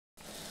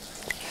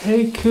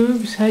Hey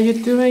Coops, how you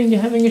doing? You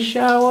having a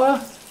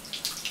shower?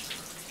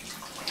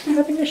 You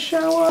having a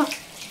shower?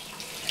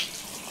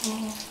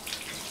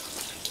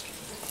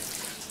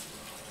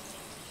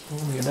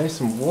 Oh, you're nice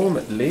and warm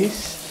at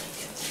least.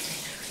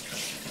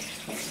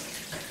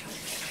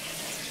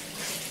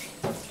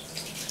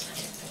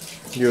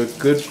 You're a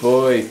good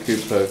boy,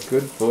 Cooper.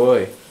 Good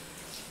boy.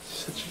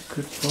 Such a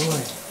good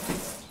boy.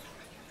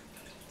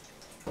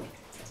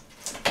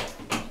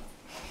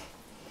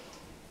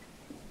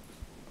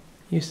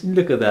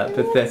 Look at that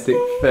pathetic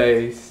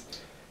face.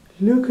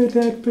 Look at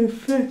that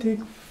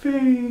pathetic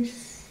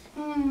face.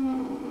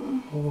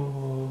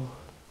 Oh,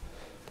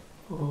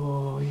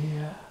 oh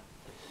yeah.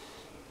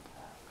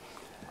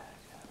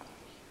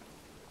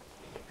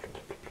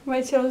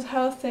 Wait till it's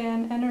healthy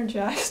and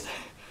energized.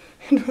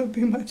 It will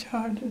be much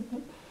harder.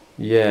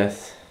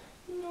 Yes.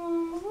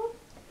 No.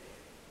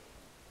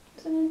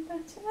 Isn't it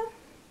better?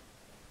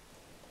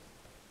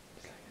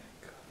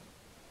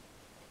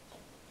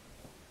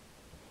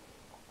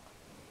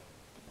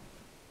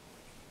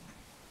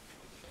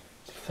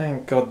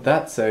 Thank God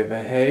that's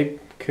over, hey,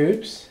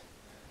 Coops?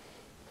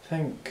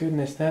 Thank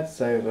goodness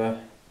that's over.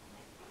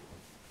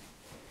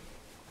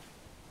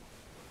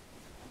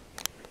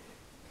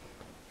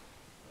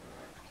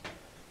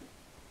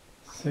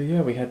 So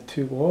yeah, we had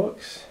 2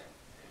 walks.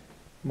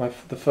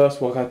 The first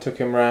walk I took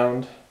him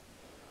round,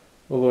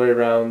 all the way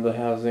around the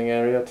housing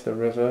area to the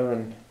river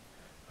and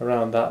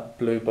around that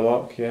blue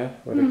block, yeah,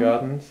 with the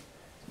gardens.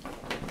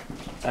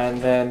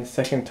 And then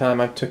second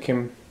time I took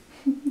him,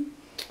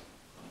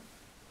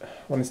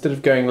 well, instead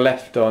of going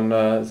left on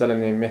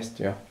Zelený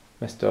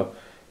Město,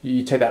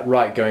 you take that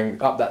right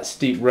going up that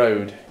steep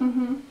road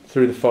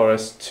through the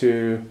forest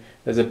to,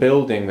 there's a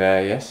building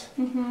there, yes?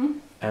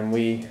 And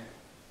we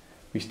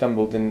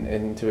stumbled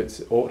into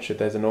its orchard.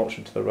 There's an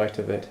orchard to the right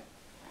of it.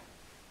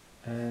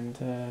 And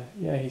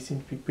yeah, he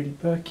seemed to be pretty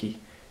perky.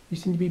 You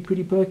seem to be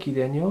pretty perky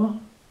then,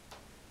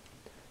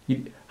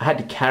 I had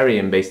to carry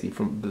him basically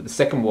from the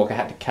second walk. I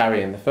had to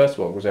carry him. The first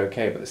walk was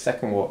okay, but the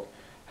second walk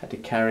I had to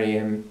carry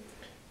him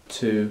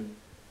to,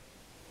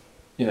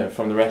 you know,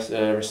 from the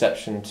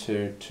reception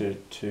to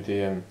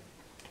the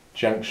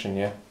junction.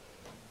 Yeah.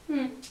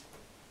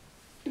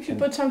 If you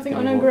put something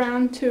on the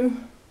ground too,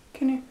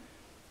 can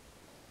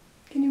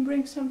you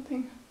bring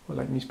something? What,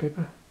 like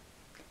newspaper?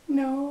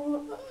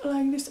 No,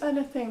 like this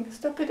other thing.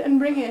 Stop it and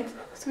bring it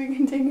so we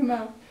can take him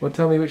out. Well,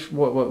 tell me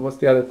what's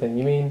the other thing?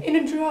 You mean? In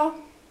a drawer.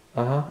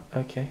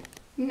 Okay.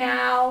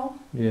 Now.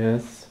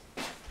 Yes.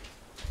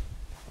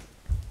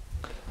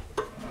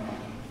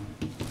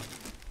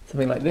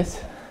 Something like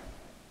this?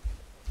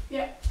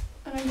 Yeah,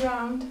 on the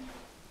ground.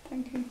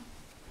 Thank you.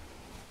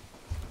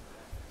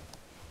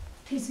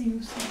 He's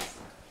useless.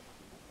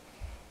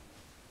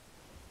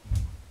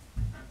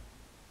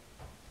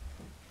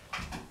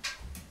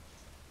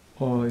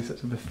 Oh, it's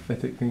such a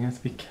pathetic thing. It has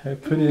to be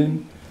put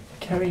in,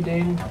 carried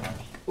in.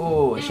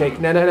 Oh, shake.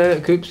 No,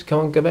 Coops, come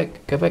on, go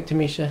back to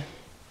Misha.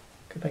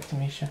 Go back to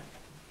Misha.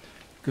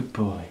 Good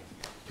boy.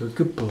 You're a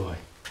good boy.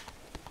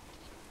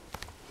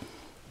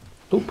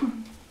 Oop.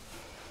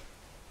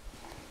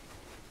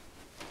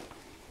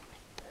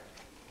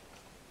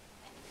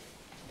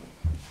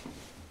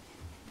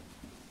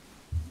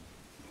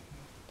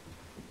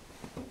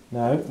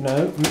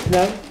 No.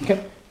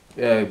 Come.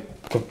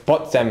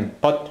 Pot them.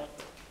 Pot.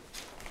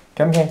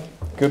 Come here.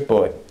 Good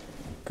boy.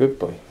 Good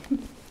boy.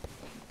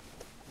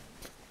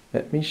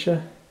 Let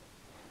Misha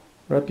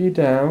rub you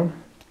down.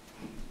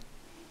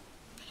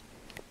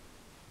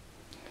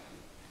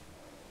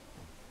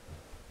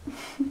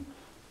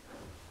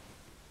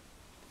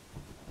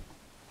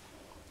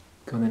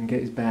 Go on then, get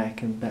his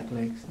back and back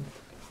legs.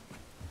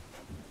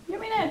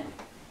 Give me that.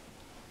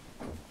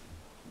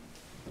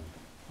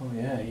 Oh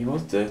yeah, he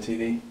was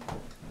dirty.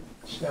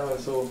 The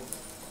shower's all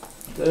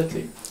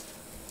dirty,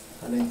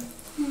 honey.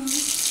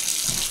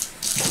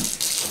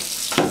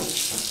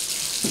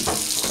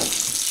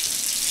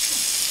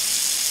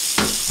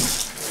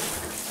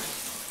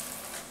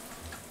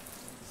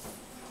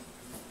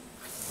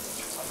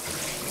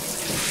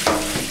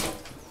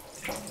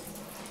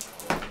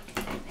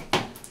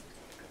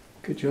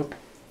 Good job.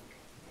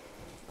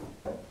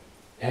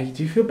 Hey,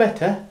 do you feel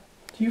better?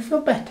 Do you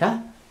feel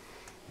better?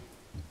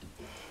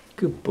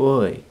 Good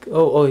boy.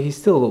 Oh, he's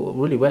still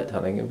really wet,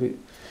 darling.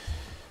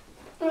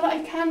 Well, I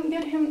can't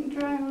get him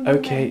dry on the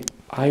Okay,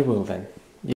 I will then.